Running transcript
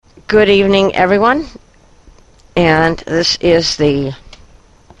Good evening, everyone. And this is the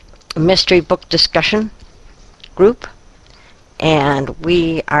Mystery Book Discussion Group. And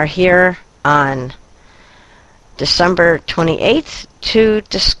we are here on December 28th to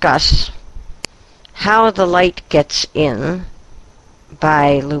discuss How the Light Gets In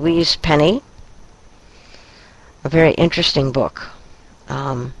by Louise Penny. A very interesting book.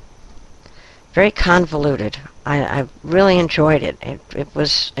 Very convoluted. I really enjoyed it. It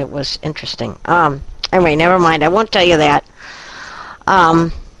was interesting. Anyway, never mind. I won't tell you that.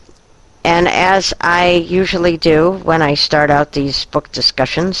 And as I usually do when I start out these book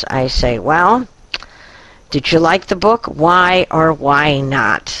discussions, I say, well, did you like the book? Why or why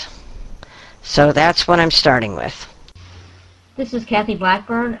not? So that's what I'm starting with. This is Kathy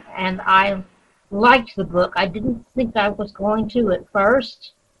Blackburn, and I liked the book. I didn't think I was going to at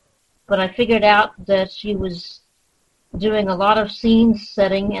first, but I figured out that she was doing a lot of scene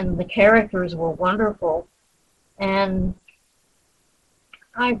setting, and the characters were wonderful. And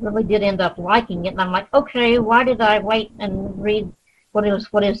I really did end up liking it. And I'm like, okay, why did I wait and read what is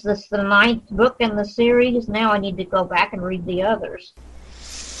this, the 9th book in the series? Now I need to go back and read the others.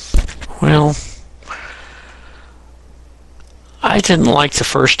 Well, I didn't like the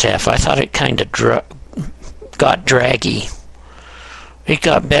first half. I thought it kind of got draggy. It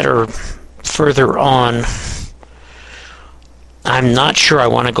got better further on. I'm not sure I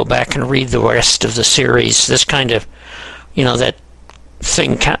want to go back and read the rest of the series. This kind of, that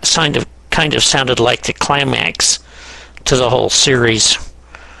thing kind of sounded like the climax to the whole series.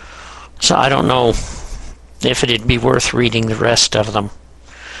 So I don't know if it'd be worth reading the rest of them.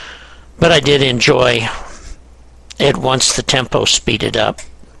 But I did enjoy it once the tempo speeded up.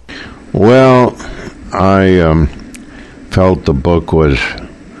 Well, I felt the book was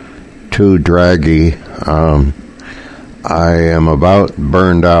too draggy. I am about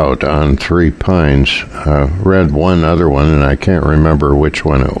burned out on Three Pines. Read one other one, and I can't remember which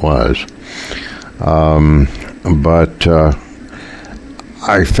one it was. But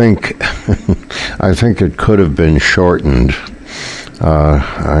I think it could have been shortened.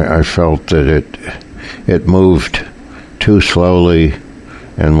 I felt that it moved too slowly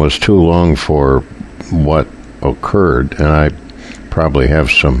and was too long for what occurred. And I probably have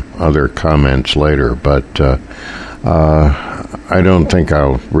some other comments later, but I don't think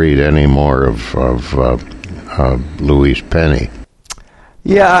I'll read any more of Louise Penny.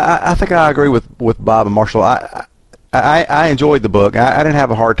 Yeah, I think I agree with Bob and Marshall. I enjoyed the book. I didn't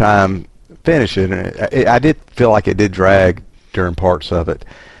have a hard time finishing it. I did feel like it did drag during parts of it.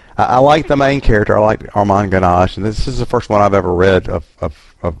 I like the main character. I like Armand Ganache, and this is the first one I've ever read of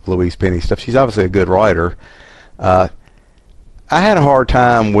Louise Penny stuff. She's obviously a good writer. I had a hard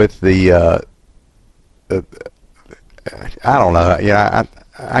time with the I don't know.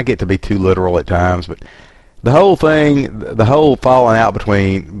 I get to be too literal at times, but the whole thing, the whole falling out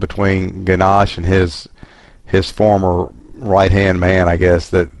between Ganache and his former right hand man, I guess,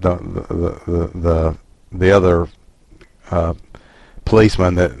 that the other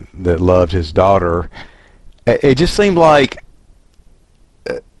policeman that loved his daughter, it just seemed like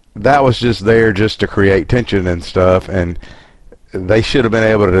that was just there just to create tension and stuff, and they should have been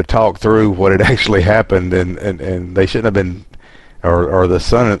able to talk through what had actually happened, and they shouldn't have been, or the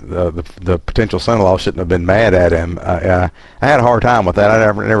son, the potential son-in-law shouldn't have been mad at him. I had a hard time with that.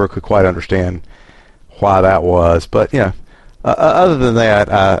 I never could quite understand why that was, but other than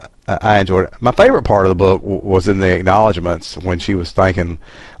that, I enjoyed it. My favorite part of the book was in the acknowledgments when she was thanking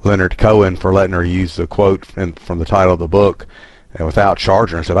Leonard Cohen for letting her use the quote from the title of the book, and without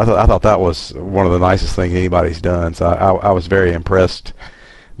charging her. So I thought that was one of the nicest things anybody's done. So I was very impressed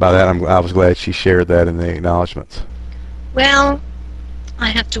by that. I was glad she shared that in the acknowledgments. Well, I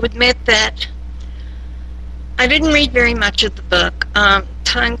have to admit that I didn't read very much of the book.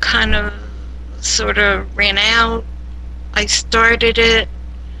 Time kind of sort of ran out. I started it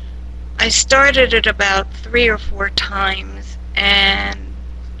about 3 or 4 times, and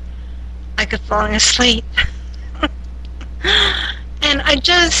I kept falling asleep. And I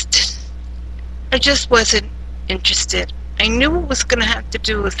just wasn't interested. I knew it was going to have to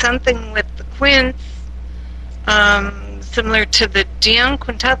do with something with the quints, similar to the Dion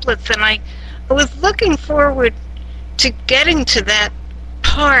quintuplets, and I was looking forward to getting to that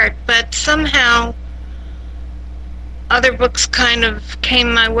part, but somehow other books kind of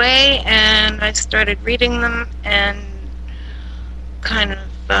came my way, and I started reading them, and kind of,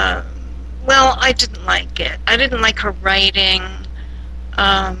 I didn't like it. I didn't like her writing.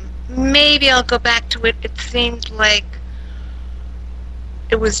 Maybe I'll go back to it. It seemed like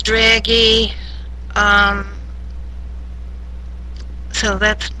it was draggy. So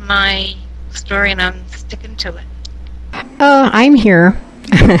that's my story, and I'm sticking to it. I'm here.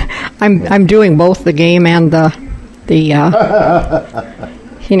 I'm doing both the game and the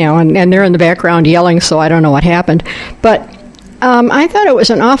and they're in the background yelling, so I don't know what happened. But I thought it was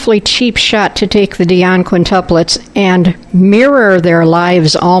an awfully cheap shot to take the Dionne quintuplets and mirror their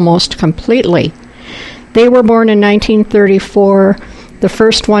lives almost completely. They were born in 1934. The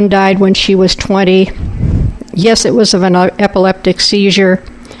first one died when she was 20. Yes, it was of an epileptic seizure.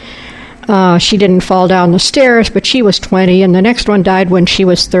 She didn't fall down the stairs, but she was 20, and the next one died when she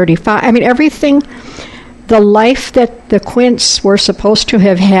was 35. I mean, everything, the life that the Quints were supposed to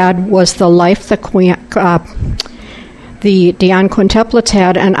have had was the life the Dionne quintuplets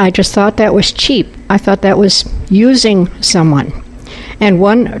had, and I just thought that was cheap. I thought that was using someone.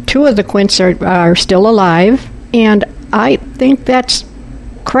 And two of the Quints are still alive, and I think that's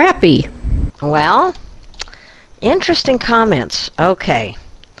crappy. Well, interesting comments. Okay.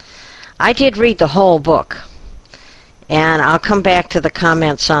 I did read the whole book, and I'll come back to the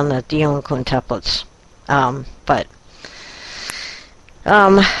comments on the Dionne quintuplets. But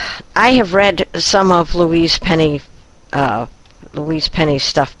I have read some of Louise Penny's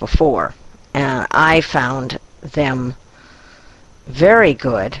stuff before, and I found them very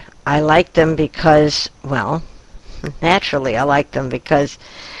good. I like them because, well, naturally I like them because,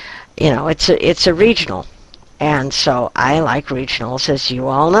 it's a regional. And so I like regionals, as you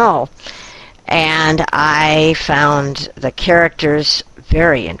all know. And I found the characters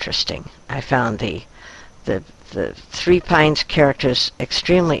very interesting. I found the Three Pines characters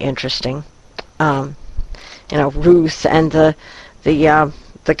extremely interesting. Ruth and the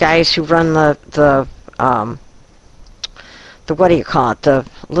guys who run the what do you call it? The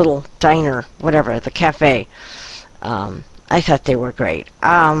little diner, whatever, the cafe. I thought they were great.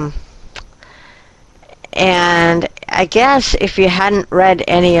 And I guess if you hadn't read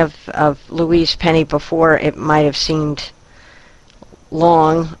any of Louise Penny before, it might have seemed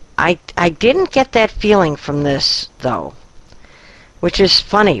long. I didn't get that feeling from this, though, which is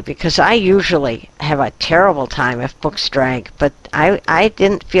funny because I usually have a terrible time if books drag, but I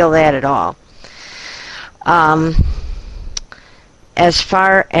didn't feel that at all. As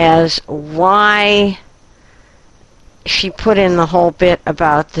far as why she put in the whole bit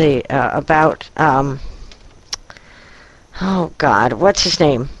about oh God, what's his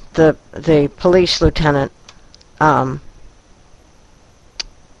name? The police lieutenant, Jean.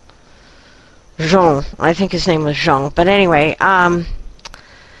 I think his name was Jean. But anyway,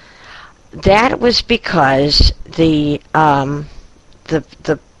 that was because the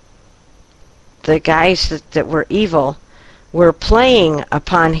guys that were evil were playing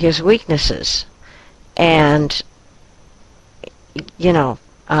upon his weaknesses, and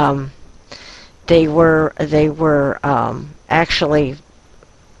they were actually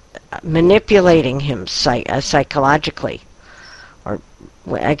manipulating him psychologically, or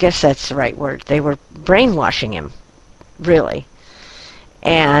I guess that's the right word. They were brainwashing him, really,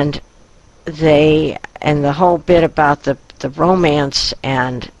 and the whole bit about the romance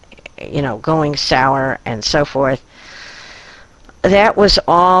and going sour and so forth. That was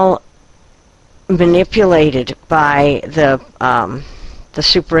all manipulated by the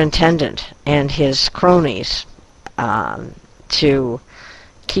superintendent and his cronies to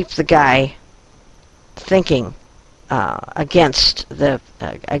keep the guy thinking against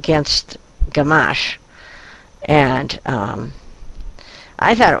Gamache. And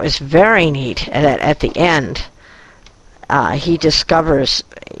I thought it was very neat that at the end he discovers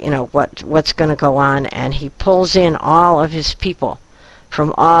what's going to go on, and he pulls in all of his people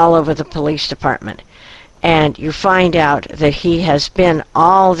from all over the police department, and you find out that he has been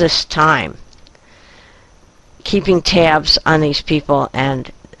all this time keeping tabs on these people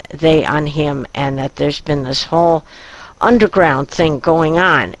and they on him, and that there's been this whole underground thing going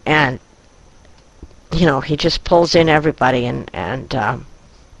on, and he just pulls in everybody and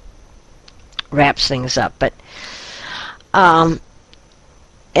wraps things up. But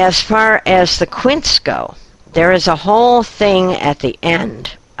as far as the Quints go, there is a whole thing at the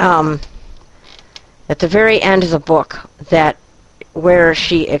end, at the very end of the book, where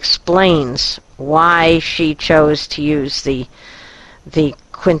she explains why she chose to use the Dionne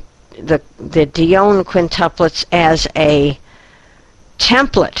quintuplets as a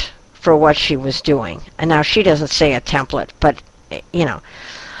template for what she was doing. And now she doesn't say a template, but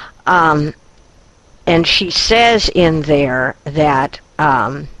and she says in there that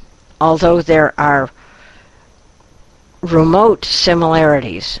although there are remote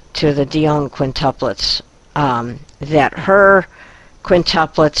similarities to the Dionne quintuplets, that her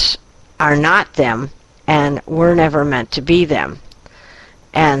quintuplets are not them and were never meant to be them.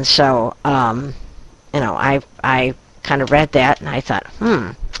 And so, I kind of read that and I thought,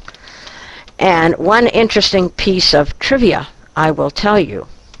 And one interesting piece of trivia I will tell you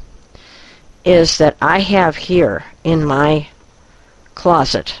is that I have here in my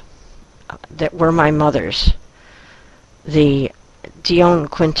closet that were my mother's, the Dionne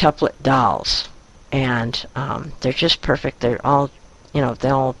quintuplet dolls. And they're just perfect. They're all, they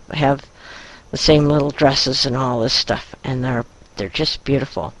all have the same little dresses and all this stuff. And they're just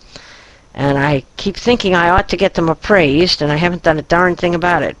beautiful. And I keep thinking I ought to get them appraised, and I haven't done a darn thing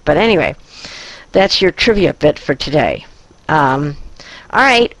about it. But anyway, that's your trivia bit for today. All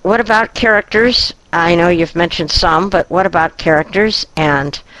right, what about characters? I know you've mentioned some, but what about characters?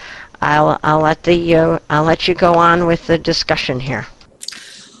 And I'll let you go on with the discussion here.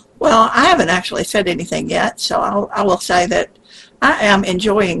 Well, I haven't actually said anything yet, so I will say that I am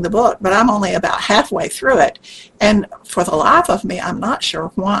enjoying the book, but I'm only about halfway through it. And for the life of me, I'm not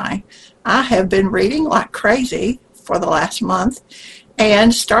sure why. I have been reading like crazy for the last month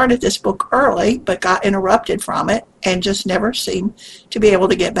and started this book early, but got interrupted from it and just never seemed to be able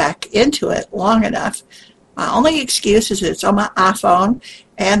to get back into it long enough. My only excuse is it's on my iPhone,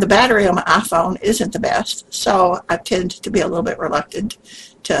 and the battery on my iPhone isn't the best, so I tend to be a little bit reluctant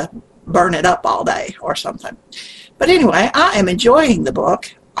to burn it up all day or something. But anyway, I am enjoying the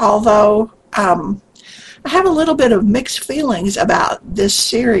book, although I have a little bit of mixed feelings about this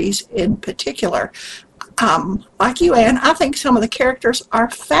series in particular. Like you, Anne, I think some of the characters are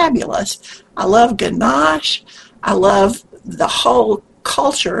fabulous. I love Ganache. I love the whole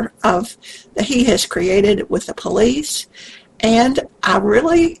culture that he has created with the police. And I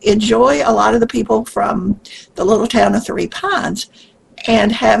really enjoy a lot of the people from the little town of Three Pines.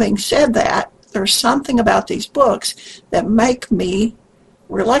 And having said that, there's something about these books that make me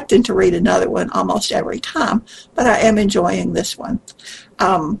reluctant to read another one almost every time, but I am enjoying this one.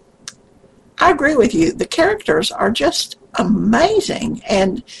 I agree with you. The characters are just amazing,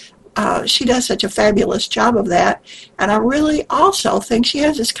 and she does such a fabulous job of that. And I really also think she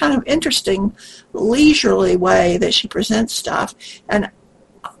has this kind of interesting, leisurely way that she presents stuff. And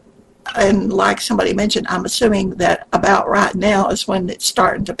like somebody mentioned, I'm assuming that about right now is when it's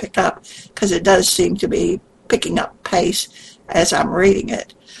starting to pick up, because it does seem to be picking up pace as I'm reading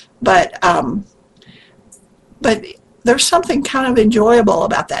it. But there's something kind of enjoyable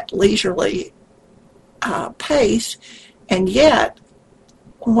about that leisurely pace, and yet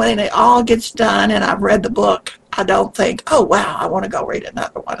when it all gets done and I've read the book, I don't think, oh wow, I want to go read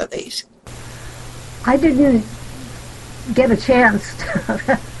another one of these. I didn't get a chance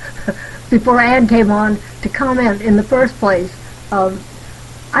to, before Anne came on, to comment in the first place.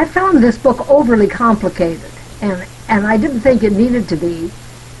 I found this book overly complicated, and I didn't think it needed to be.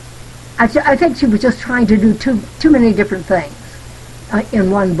 I think she was just trying to do too many different things in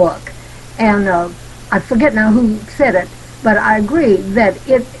one book. And I forget now who said it, but I agree that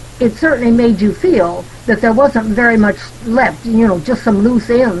it certainly made you feel that there wasn't very much left, just some loose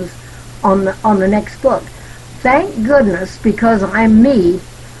ends on the next book. Thank goodness, because I'm me,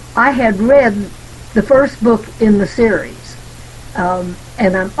 I had read the first book in the series.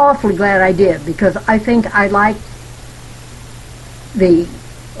 And I'm awfully glad I did, because I think I liked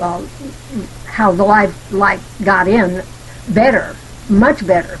how the light got in better, much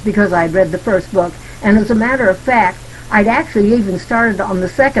better, because I'd read the first book. And as a matter of fact, I'd actually even started on the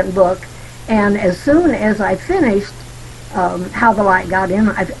second book, and as soon as I finished How the Light Got In,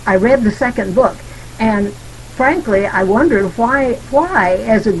 I read the second book. And frankly, I wondered why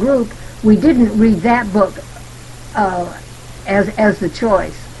as a group, we didn't read that book as the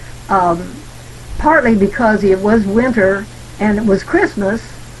choice. Partly because it was winter and it was Christmas,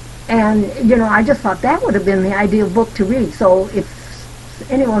 and I just thought that would have been the ideal book to read. So if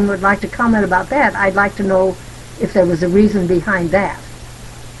anyone would like to comment about that, I'd like to know if there was a reason behind that.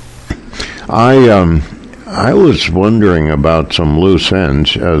 I was wondering about some loose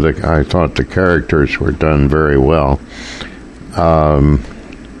ends. I thought the characters were done very well. The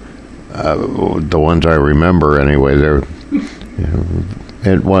ones I remember, anyway,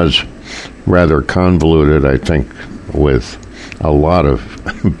 it was rather convoluted, I think, with a lot of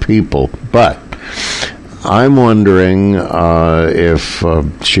people. But I'm wondering if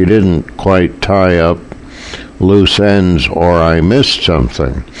she didn't quite tie up loose ends, or I missed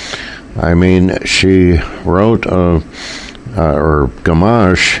something. I mean, she wrote, or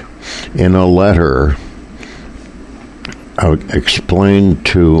Gamache, in a letter, explained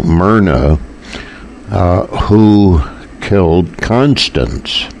to Myrna who killed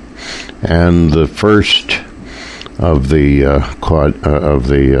Constance, and the first of the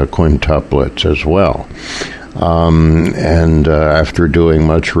quintuplets as well. And after doing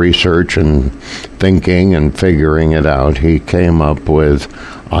much research and thinking and figuring it out, he came up with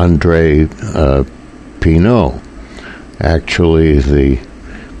Andre Pinault, actually the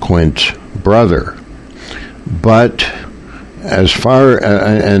Quint brother. But as far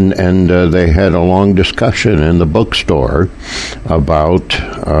and they had a long discussion in the bookstore about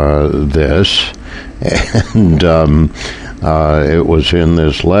this, and it was in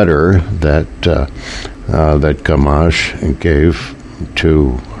this letter that Gamache gave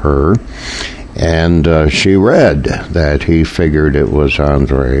to her, and she read that he figured it was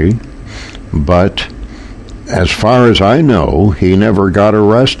Andre, but as far as I know, he never got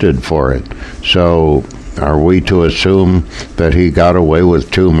arrested for it. So are we to assume that he got away with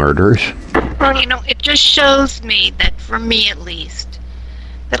 2 murders? Well, it just shows me that, for me at least,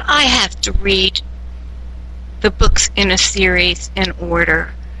 that I have to read the books in a series in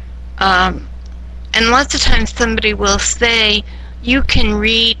order. And lots of times somebody will say, you can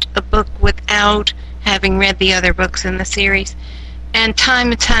read a book without having read the other books in the series. And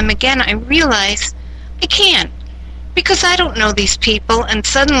time again, I realize I can't, because I don't know these people, and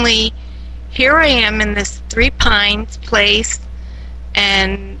suddenly here I am in this Three Pines place,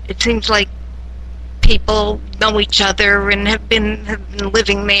 and it seems like people know each other and have been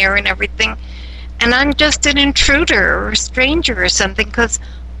living there and everything, and I'm just an intruder or a stranger or something because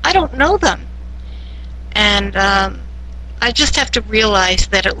I don't know them. And I just have to realize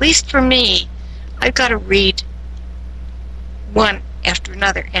that, at least for me, I've got to read one after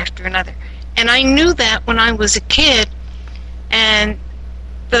another after another. And I knew that when I was a kid, and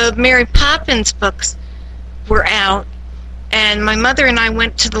the Mary Poppins books were out, and my mother and I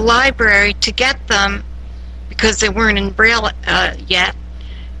went to the library to get them because they weren't in Braille yet,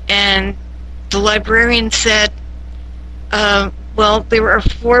 and the librarian said, well, there were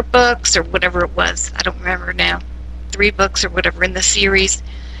 4 books or whatever it was, I don't remember now, 3 books or whatever in the series,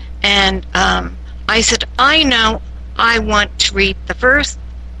 and I said, I know, I want to read the first,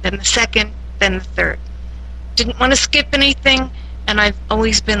 then the second, then the third. Didn't want to skip anything, and I've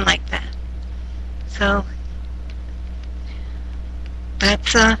always been like that. So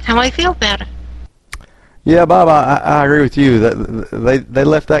that's how I feel about it. Yeah, Bob, I agree with you. That they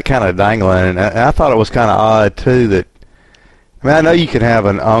left that kind of dangling, and I thought it was kind of odd too. That, I mean, I know you can have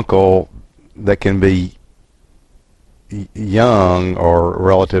an uncle that can be young or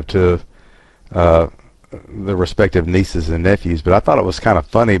relative to the respective nieces and nephews, but I thought it was kind of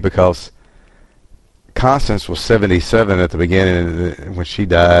funny because Constance was 77 at the beginning when she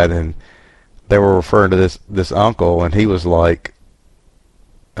died, and they were referring to this uncle, and he was like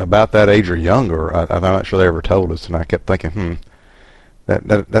about that age or younger. I'm not sure they ever told us, and I kept thinking, that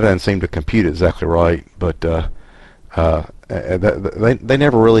doesn't seem to compute exactly right. But they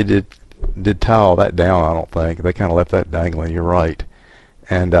never really did tie all that down. I don't think they kind of left that dangling. You're right.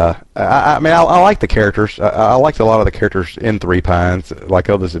 And I mean, I like the characters. I liked a lot of the characters in Three Pines. Like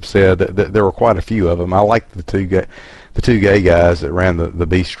others have said, that there were quite a few of them. I liked the two gay guys that ran the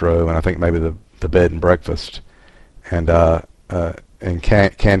bistro, and I think maybe the bed and breakfast. And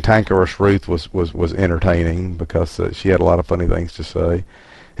Cantankerous Ruth was entertaining because she had a lot of funny things to say.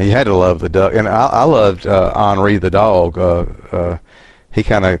 And you had to love the duck. And I loved Henri the dog. He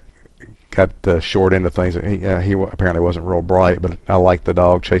kind of got the short end of things. He apparently wasn't real bright, but I liked the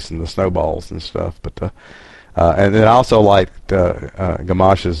dog chasing the snowballs and stuff. But and then I also liked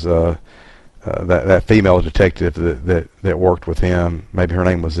Gamache's that female detective that worked with him. Maybe her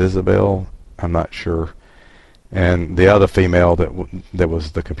name was Isabel. I'm not sure. And the other female that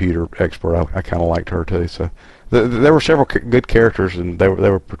was the computer expert, I kind of liked her too. So there were several good characters, and they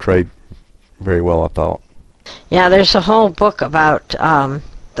were portrayed very well, I thought. Yeah, there's a whole book about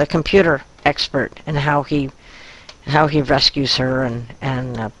the computer expert and how he rescues her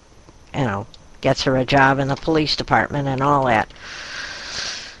and gets her a job in the police department and all that.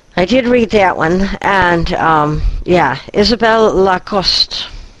 I did read that one, and yeah, Isabelle Lacoste.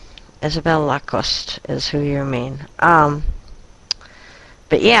 Isabelle Lacoste is who you mean.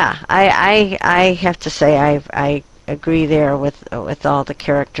 But yeah, I have to say I agree there with all the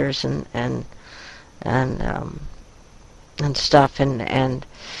characters and stuff, and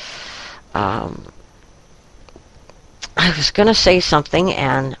I was going to say something,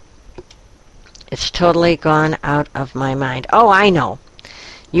 and it's totally gone out of my mind. Oh, I know.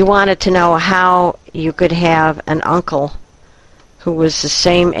 You wanted to know how you could have an uncle who was the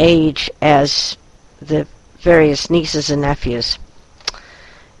same age as the various nieces and nephews.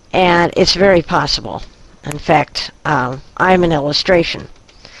 And it's very possible. In fact, I'm an illustration.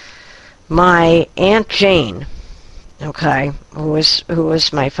 My Aunt Jane, okay, who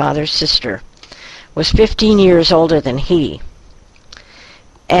was my father's sister, was 15 years older than he.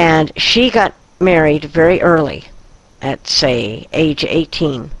 And she got married very early, at, say, age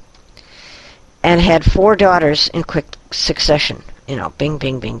 18, and had 4 daughters in quick succession. You know, bing,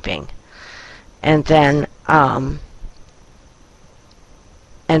 bing, bing, bing. And then, and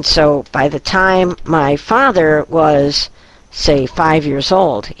so by the time my father was, say, 5 years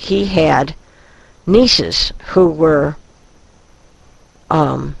old, he had nieces who were,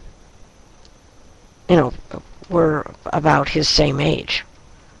 you know, were about his same age,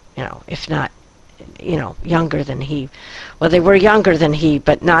 you know, if not, you know, younger than he. Well, they were younger than he,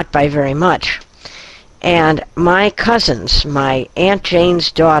 but not by very much. And my cousins, my Aunt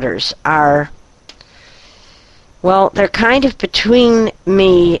Jane's daughters, are, well, they're kind of between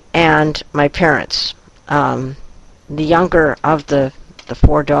me and my parents. The younger of the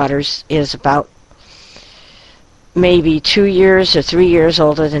 4 daughters is about maybe 2 years or 3 years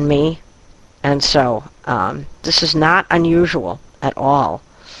older than me. And so this is not unusual at all.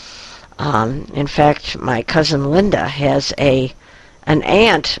 In fact, my cousin Linda has an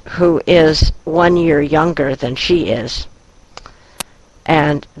aunt who is 1 year younger than she is.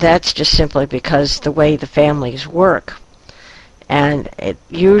 And that's just simply because the way the families work. And it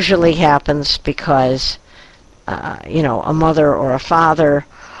usually happens because, you know, a mother or a father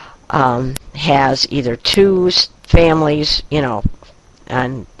has either 2 families, you know,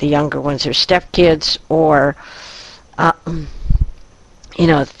 and the younger ones are stepkids, or, you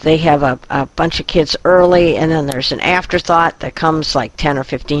know, they have a bunch of kids early, and then there's an afterthought that comes like 10 or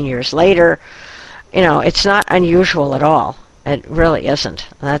 15 years later. You know, it's not unusual at all. It really isn't.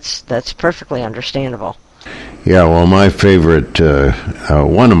 That's perfectly understandable. Yeah, well, my favorite,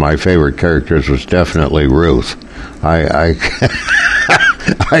 one of my favorite characters was definitely Ruth. I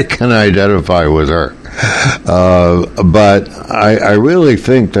I can identify with her. But I really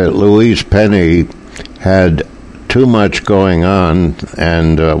think that Louise Penny had too much going on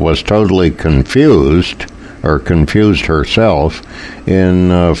and was totally confused, or confused herself,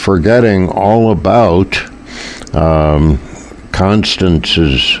 in forgetting all about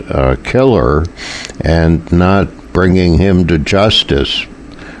Constance's killer and not bringing him to justice.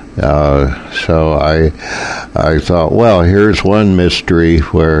 So I thought, well, here's one mystery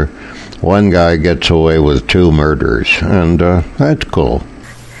where one guy gets away with 2 murders, and that's cool.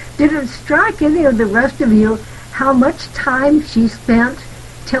 Did it strike any of the rest of you how much time she spent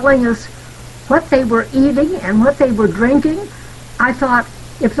telling us what they were eating and what they were drinking? I thought,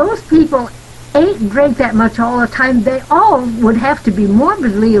 if those people ate and drank that much all the time, they all would have to be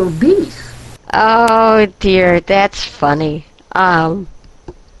morbidly obese. Oh dear, that's funny.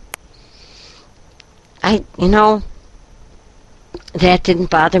 You know, that didn't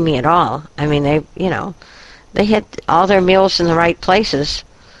bother me at all. I mean, they had all their meals in the right places,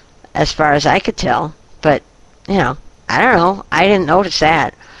 as far as I could tell. But, you know, I don't know. I didn't notice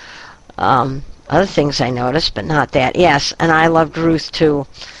that. Other things I noticed, but not that. Yes, and I loved Ruth too.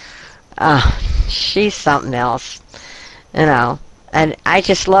 She's something else, you know. And I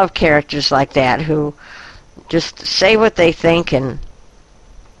just love characters like that who just say what they think and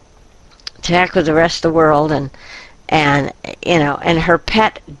attack with the rest of the world, and you know, and her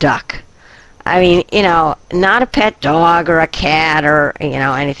pet duck. I mean, you know, not a pet dog or a cat or, you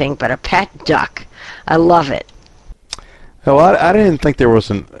know, anything, but a pet duck. I love it. Well, I didn't think there was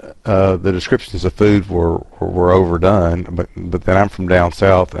the descriptions of food were overdone, but then I'm from down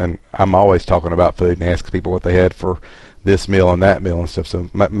south, and I'm always talking about food and asking people what they had for this meal and that meal and stuff. So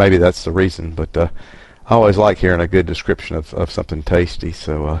maybe that's the reason. But I always like hearing a good description of something tasty.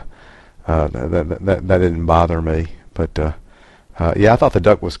 So that didn't bother me. But yeah, I thought the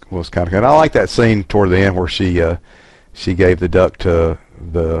duck was kind of good. I like that scene toward the end where she gave the duck to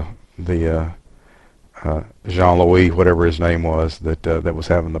the Jean-Louis, whatever his name was, that was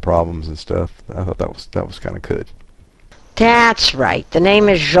having the problems and stuff. I thought that was kind of good. That's right. The name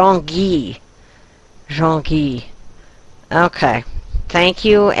is Jean-Guy. Jean-Guy. Okay. Thank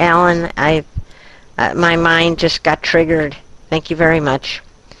you, Alan. My mind just got triggered. Thank you very much.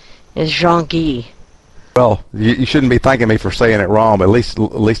 It's Jean-Guy. Well, you shouldn't be thanking me for saying it wrong, but at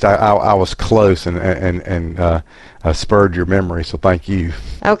least I was close and spurred your memory, so thank you.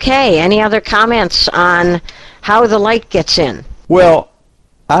 Okay, any other comments on how the light gets in? Well,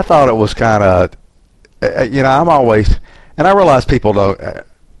 I thought it was kind of, you know, I'm always, and I realize people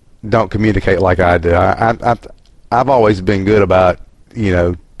don't communicate like I do. I've always been good about, you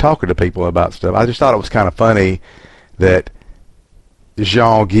know, talking to people about stuff. I just thought it was kind of funny that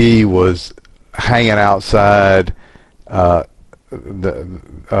Jean-Guy was hanging outside was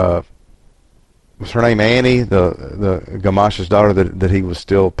her name Annie, the Gamache's daughter that he was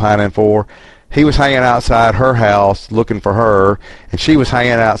still pining for, he was hanging outside her house looking for her, and she was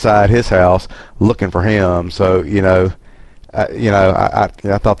hanging outside his house looking for him. So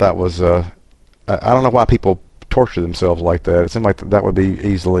I thought that was I don't know why people torture themselves like that. It seemed like that would be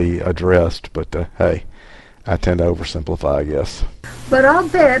easily addressed, but hey, I tend to oversimplify, I guess. But I'll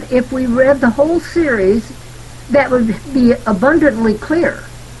bet if we read the whole series, that would be abundantly clear.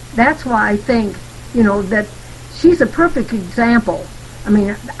 That's why I think, that she's a perfect example. I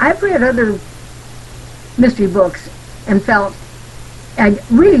mean, I've read other mystery books and felt I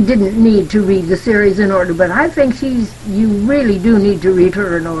really didn't need to read the series in order, but I think you really do need to read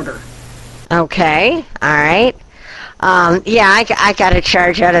her in order. Okay, all right. I got a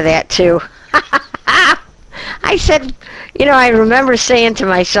charge out of that, too. I said, I remember saying to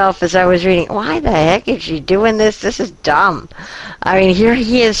myself as I was reading, why the heck is she doing this? This is dumb. I mean, here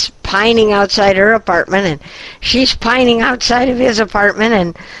he is pining outside her apartment, and she's pining outside of his apartment,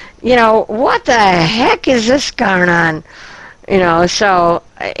 and, what the heck is this going on? So,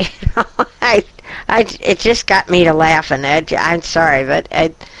 it just got me to laughing. I'm sorry, but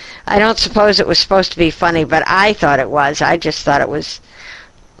I don't suppose it was supposed to be funny, but I thought it was. I just thought it was,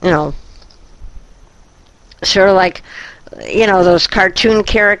 sort of like, those cartoon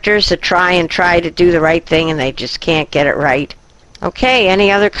characters that try to do the right thing and they just can't get it right. Okay,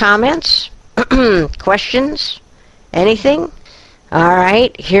 any other comments? Questions? Anything? All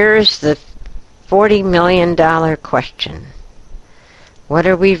right, here's the $40 million question. What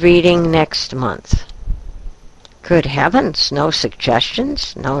are we reading next month? Good heavens, no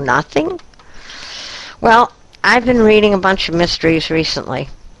suggestions? No nothing? Well, I've been reading a bunch of mysteries recently,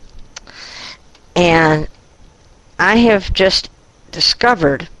 and I have just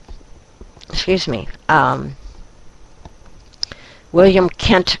discovered, William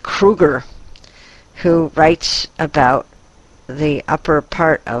Kent Kruger, who writes about the upper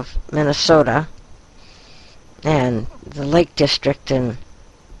part of Minnesota and the Lake District and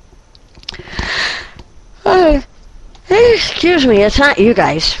excuse me, it's not you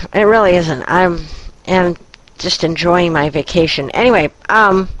guys. It really isn't. I'm just enjoying my vacation. Anyway,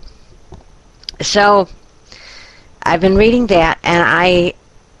 so I've been reading that, and I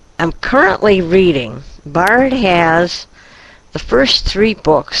am currently reading. Bard has the first 3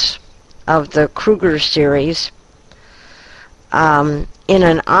 books of the Kruger series in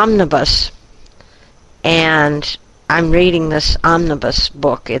an omnibus, and I'm reading this omnibus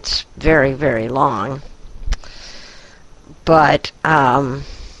book. It's very, very long, but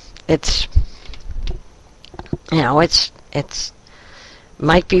it's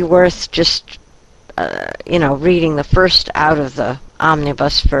might be worth just reading the first out of the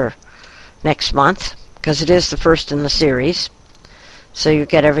omnibus for next month, because it is the first in the series, so you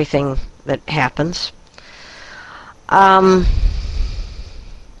get everything that happens.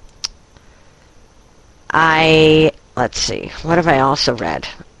 Let's see, what have I also read?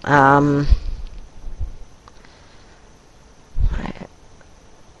 I've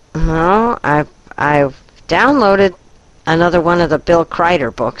downloaded another one of the Bill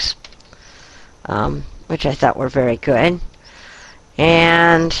Kreider books, which I thought were very good.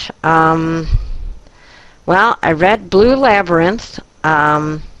 And, I read Blue Labyrinth,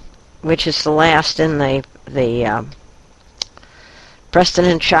 which is the last in the Preston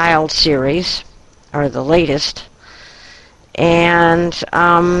and Child series, or the latest. And,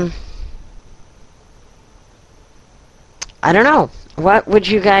 I don't know. What would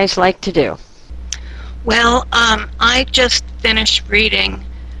you guys like to do? Well, I just finished reading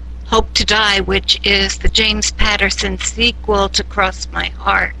Hope to Die, which is the James Patterson sequel to Cross My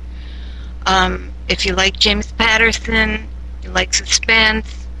Heart. If you like James Patterson, you like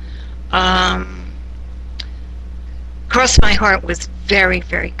suspense, Cross My Heart was very,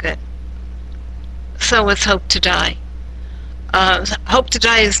 very good. So was Hope to Die. Hope to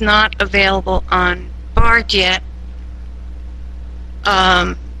Die is not available on Bard yet,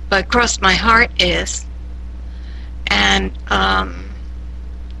 but Cross My Heart is. And I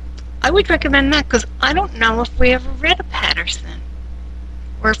would recommend that, because I don't know if we ever read a Patterson.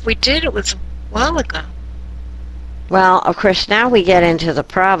 Or if we did, it was a while ago. Well, of course, now we get into the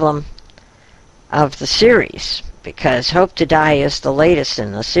problem of the series, because Hope to Die is the latest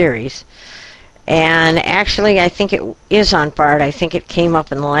in the series. And actually, I think it is on Bard. I think it came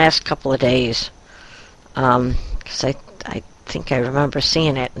up in the last couple of days. Because I think I remember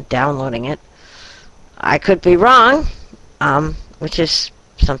seeing it and downloading it. I could be wrong, which is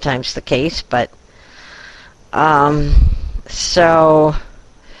sometimes the case, but so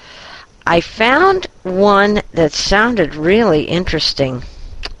I found one that sounded really interesting.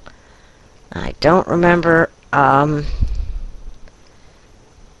 I don't remember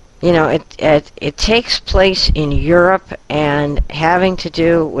it takes place in Europe and having to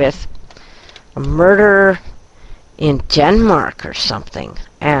do with a murder in Denmark or something,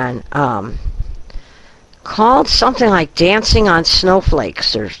 and called something like Dancing on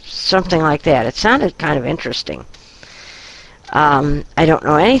Snowflakes or something like that. It sounded kind of interesting. I don't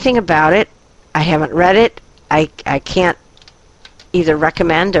know anything about it. I haven't read it. I can't either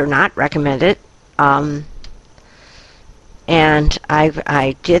recommend or not recommend it. And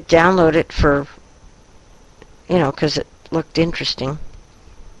I did download it for, because it looked interesting.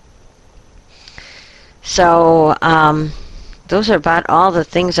 So those are about all the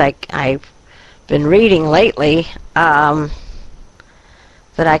things I've been reading lately that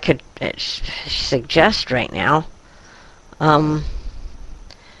I could suggest right now.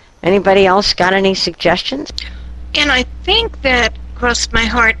 Anybody else got any suggestions? And I think that Cross My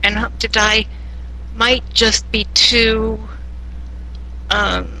Heart and Hope to Die might just be two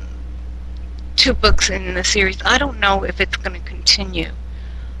books in the series. I don't know if it's going to continue.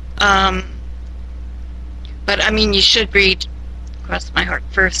 But, I mean, you should read Cross My Heart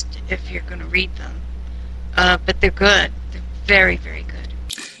first if you're going to read them. But they're good. They're very, very good.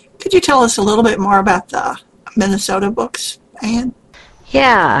 Could you tell us a little bit more about the Minnesota books, Anne?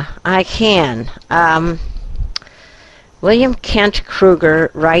 Yeah, I can. William Kent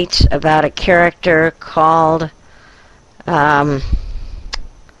Kruger writes about a character called oh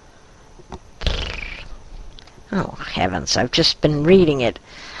heavens, I've just been reading it.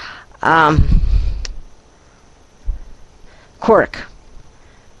 Cork.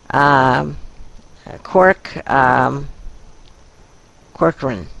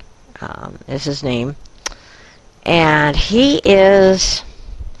 Corcoran is his name. And he is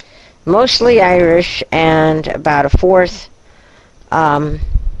mostly Irish and about a fourth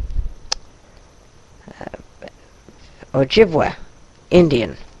Ojibwe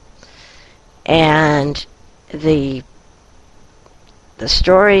Indian. And the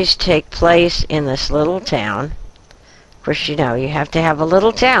stories take place in this little town. Of course, you have to have a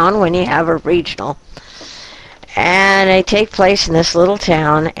little town when you have a regional. And they take place in this little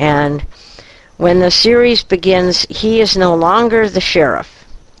town, and when the series begins, he is no longer the sheriff.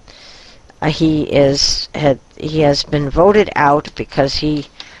 He has been voted out because he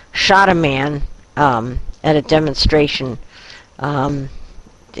shot a man at a demonstration.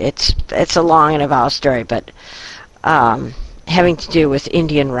 It's a long and involved story, but having to do with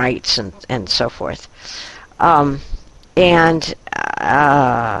Indian rights and so forth.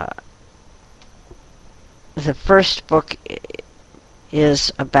 The first book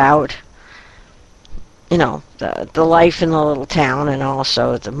is about the life in the little town, and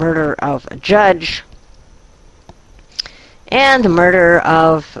also the murder of a judge and the murder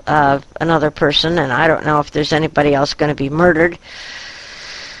of another person, and I don't know if there's anybody else going to be murdered,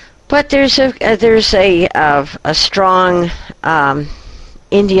 but there's a strong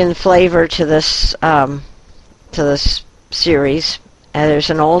Indian flavor to this series. There's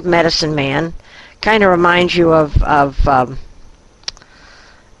an old medicine man, kind of reminds you of the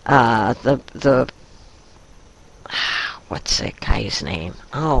what's that guy's name?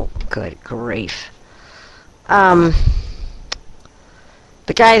 Oh, good grief. The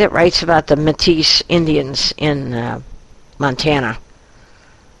guy that writes about the Métis Indians in Montana.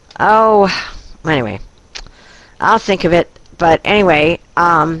 Oh, anyway, I'll think of it. But anyway,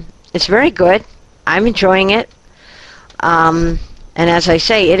 it's very good. I'm enjoying it. And as I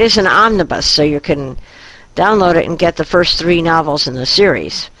say, it is an omnibus, so you can download it and get the first 3 novels in the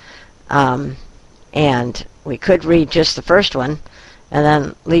series. And we could read just the first one and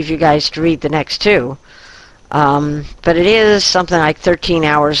then leave you guys to read the next 2. But it is something like 13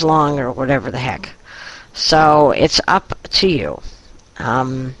 hours long or whatever the heck. So it's up to you.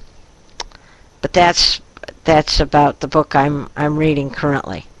 But that's about the book I'm reading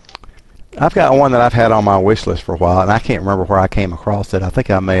currently. I've got one that I've had on my wish list for a while, and I can't remember where I came across it. I think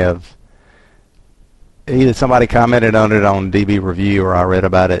I may have either somebody commented on it on DB Review or I read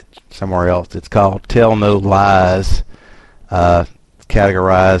about it somewhere else. It's called Tell No Lies,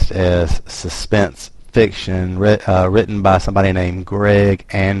 categorized as suspense fiction, written by somebody named Greg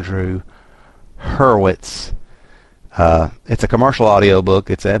Andrew Hurwitz. It's a commercial audio book.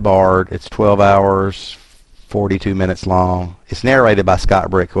 It's at Bard. It's 12 hours, 42 minutes long. It's narrated by Scott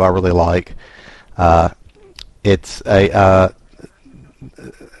Brick, who I really like. It's a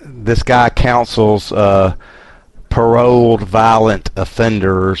this guy counsels paroled violent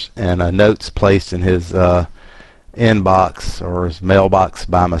offenders, and notes placed in his inbox or his mailbox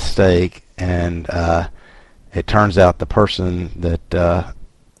by mistake, and it turns out the person that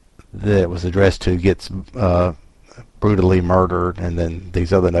was addressed to gets brutally murdered, and then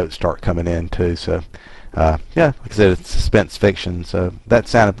these other notes start coming in too. So, yeah, like I said, it's suspense fiction, so that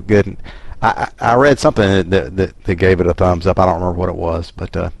sounded good. I read something that gave it a thumbs up. I don't remember what it was,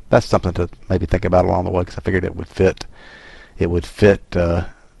 but that's something to maybe think about along the way, because I figured it would fit. It would fit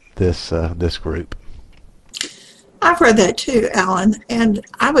this group. I've read that too, Alan, and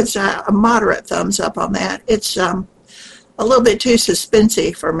I would say a moderate thumbs up on that. It's a little bit too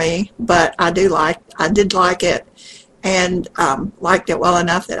suspensey for me, but I did like it, and liked it well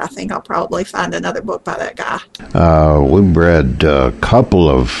enough that I think I'll probably find another book by that guy. We read a couple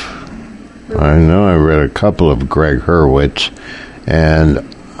of, I know I read a couple of Greg Hurwitz, and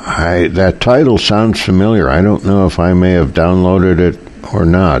that title sounds familiar. I don't know if I may have downloaded it or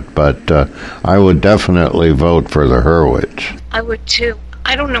not, but I would definitely vote for the Hurwitz. I would too.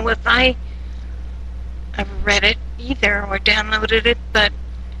 I don't know if I've read it either or downloaded it, but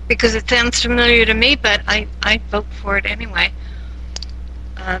because it sounds familiar to me, but I'd vote for it anyway,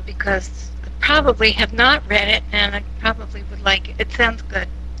 because I probably have not read it, and I probably would like it. It sounds good.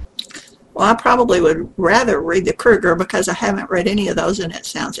 Well, I probably would rather read the Kruger because I haven't read any of those, and it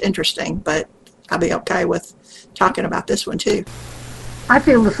sounds interesting, but I'll be okay with talking about this one too. I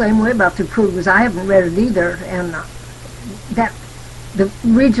feel the same way about the Krugers. I haven't read it either, and that the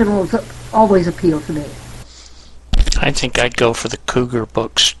regionals always appeal to me. I think I'd go for the Cougar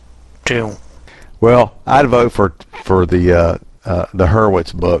books too. Well, I'd vote for the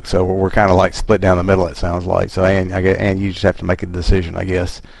Hurwitz book. So we're kind of like split down the middle. It sounds like. So and you just have to make a decision, I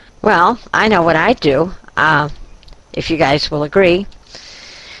guess. Well, I know what I'd do, if you guys will agree.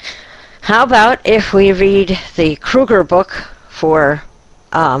 How about if we read the Kruger book for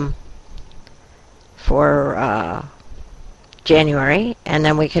January, and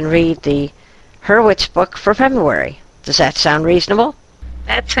then we can read the Hurwitz book for February. Does that sound reasonable?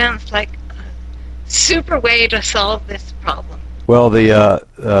 That sounds like a super way to solve this problem. Well, the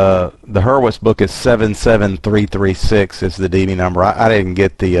Hurwitz book is 77336 is the DB number. I didn't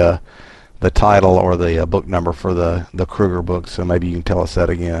get the title or the book number for the Kruger book, so maybe you can tell us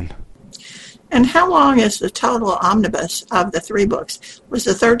that again. And how long is the total omnibus of the 3 books? Was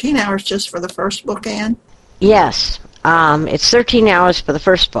the 13 hours just for the first book, Anne? Yes, it's 13 hours for the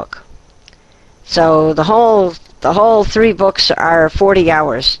first book. So the whole 3 books are 40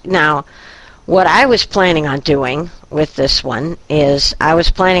 hours. Now, what I was planning on doing with this one is I was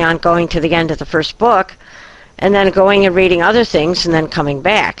planning on going to the end of the first book and then going and reading other things and then coming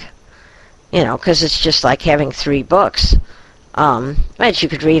back. You know, because it's just like having 3 books. But you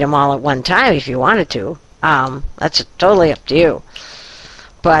could read them all at one time if you wanted to. That's totally up to you.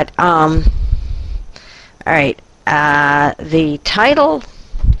 But, all right, the title,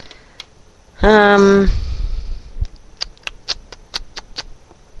 I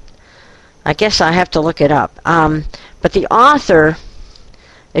guess I have to look it up. But the author,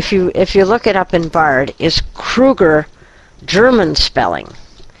 if you look it up in Bard, is Kruger, German spelling.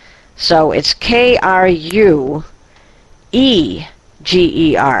 So it's Krueger,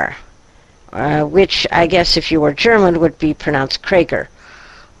 which I guess if you were German would be pronounced Krager,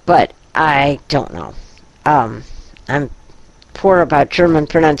 but I don't know. I'm poor about German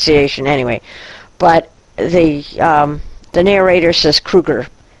pronunciation anyway. But the narrator says Kruger,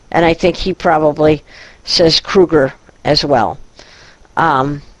 and I think he probably says Kruger as well.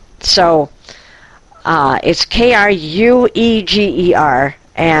 So it's Krueger,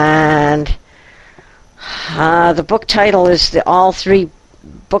 and the book title is all 3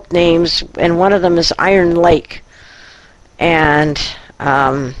 book names, and one of them is Iron Lake. And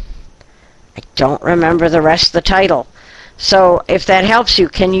I don't remember the rest of the title. So if that helps you,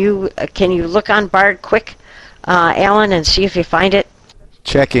 can you look on Bard quick, Alan, and see if you find it?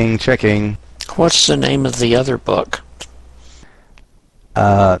 Checking. What's the name of the other book?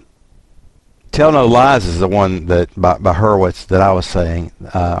 Tell No Lies is the one that by Hurwitz that I was saying.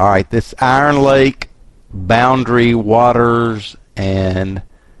 All right, this Iron Lake, Boundary Waters, and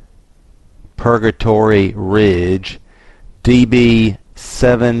Purgatory Ridge, DB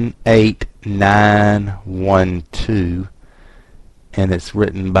 78912, and it's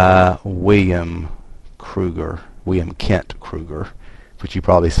written by William Kent Kruger, which you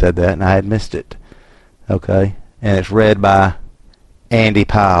probably said that, and I had missed it. Okay, and it's read by Andy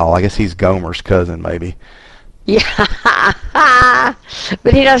Pyle. I guess he's Gomer's cousin, maybe. Yeah,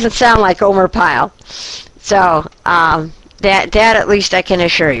 but he doesn't sound like Omer Pyle. So that at least I can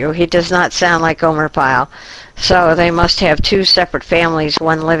assure you, he does not sound like Omer Pyle. So they must have 2 separate families,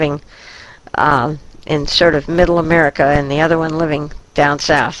 one living in sort of middle America and the other one living down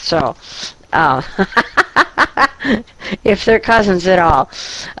south. So if they're cousins at all.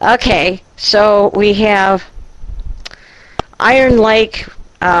 Okay, so we have Iron Lake,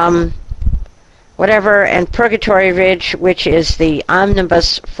 whatever, and Purgatory Ridge, which is the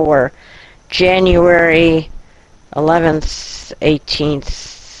omnibus for January 11th,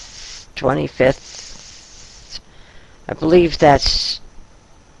 18th, 25th. I believe that's,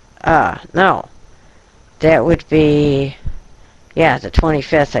 no. That would be, yeah, the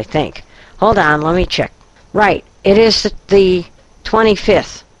 25th, I think. Hold on, let me check. Right, it is the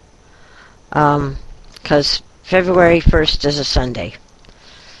 25th. Because February 1st is a Sunday.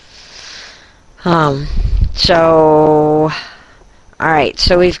 So, alright,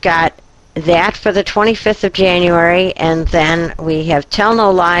 so we've got that for the 25th of January, and then we have Tell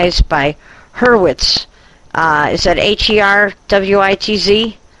No Lies by Hurwitz. Is that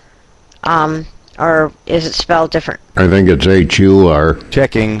Herwitz? Or is it spelled different? I think it's HUR.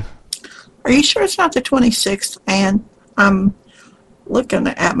 Checking. Are you sure it's not the 26th? And I'm looking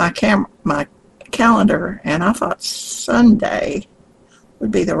at my calendar, and I thought Sunday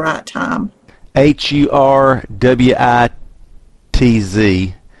would be the right time. HURWITZ.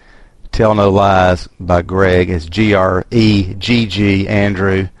 Tell No Lies by Greg. It's GREGG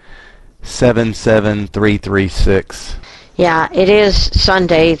Andrew 77336. Yeah, it is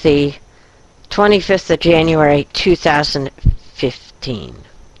Sunday, the 25th of January, 2015.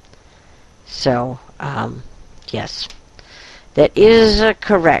 So, yes, that is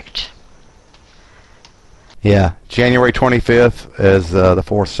correct. Yeah, January 25th is the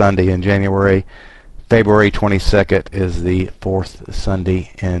fourth Sunday in January. February 22nd is the fourth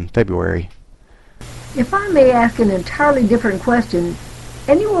Sunday in February. If I may ask an entirely different question,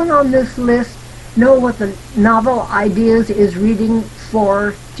 anyone on this list know what the novel Ideas is reading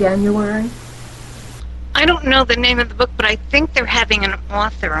for January? I don't know the name of the book, but I think they're having an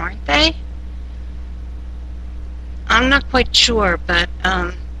author, aren't they? I'm not quite sure, but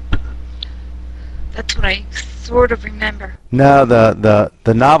that's what I sort of remember. No,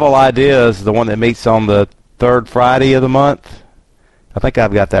 the novel Idea is the one that meets on the third Friday of the month. I think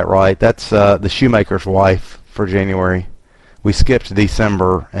I've got that right. That's The Shoemaker's Wife for January. We skipped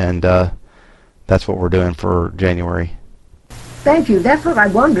December, and that's what we're doing for January. Thank you. That's what I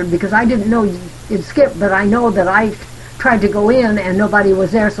wondered, because I didn't know it skipped, but I know that I tried to go in and nobody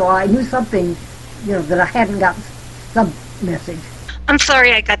was there, so I knew something, that I hadn't got some message. I'm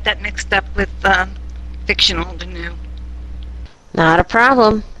sorry I got that mixed up with fictional to new. Not a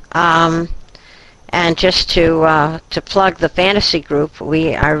problem. And just to plug the fantasy group,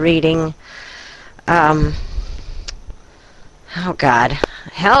 we are reading, oh God,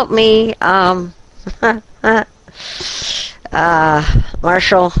 help me,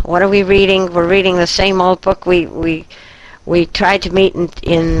 Marshall, what are we reading? We're reading the same old book. We tried to meet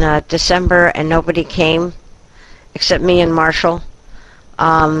in December and nobody came except me and Marshall.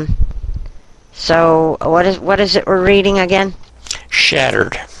 So what is it we're reading again?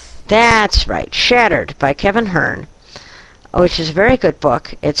 Shattered. That's right, Shattered by Kevin Hearn, which is a very good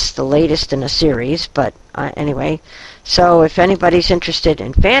book. It's the latest in a series, but anyway. So if anybody's interested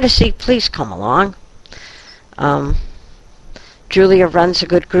in fantasy, please come along. Julia runs a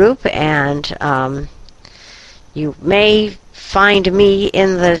good group, and you may find me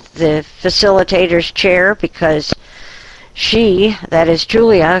in the facilitator's chair because she, that is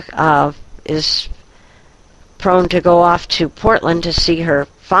Julia, is prone to go off to Portland to see her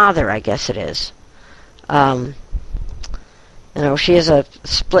father, I guess it is. She has a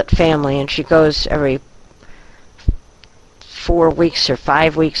split family, and she goes every 4 weeks or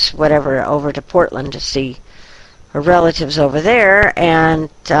 5 weeks, whatever, over to Portland to see her relatives over there, and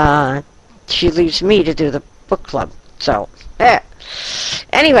she leaves me to do the book club. So,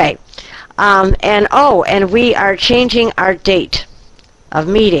 anyway, and we are changing our date of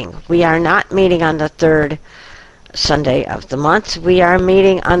meeting. We are not meeting on the third Sunday of the month. We are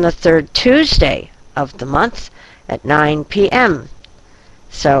meeting on the third Tuesday of the month at 9 p.m.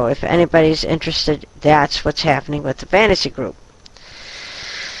 So if anybody's interested, that's what's happening with the fantasy group.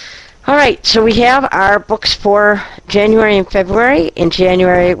 All right, so we have our books for January and February. In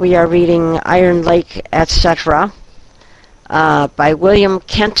January, we are reading Iron Lake, etc. By William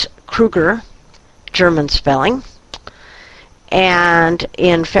Kent Kruger, German spelling. And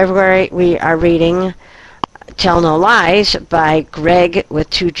in February, we are reading Tell No Lies by Greg with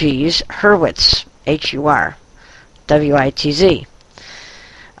 2 G's, Hurwitz, HURWITZ.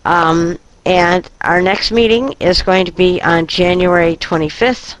 And our next meeting is going to be on January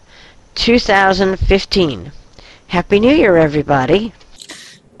 25th, 2015. Happy New Year, everybody.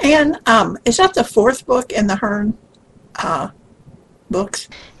 And is that the fourth book in the Hearn books?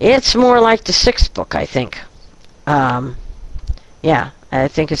 It's more like the 6th book, I think. Yeah, I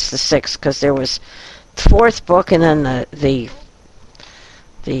think it's the 6th, because there was fourth book, and then the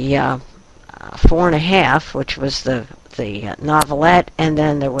 4.5, which was the novelette, and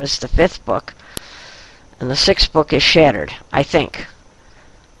then there was the fifth book, and the sixth book is Shattered. I think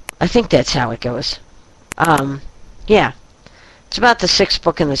that's how it goes. Yeah, it's about the sixth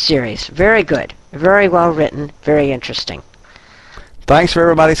book in the series. Very good, very well written, very interesting. Thanks for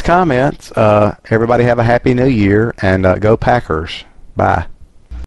everybody's comments. Everybody have a happy new year, and go Packers. Bye.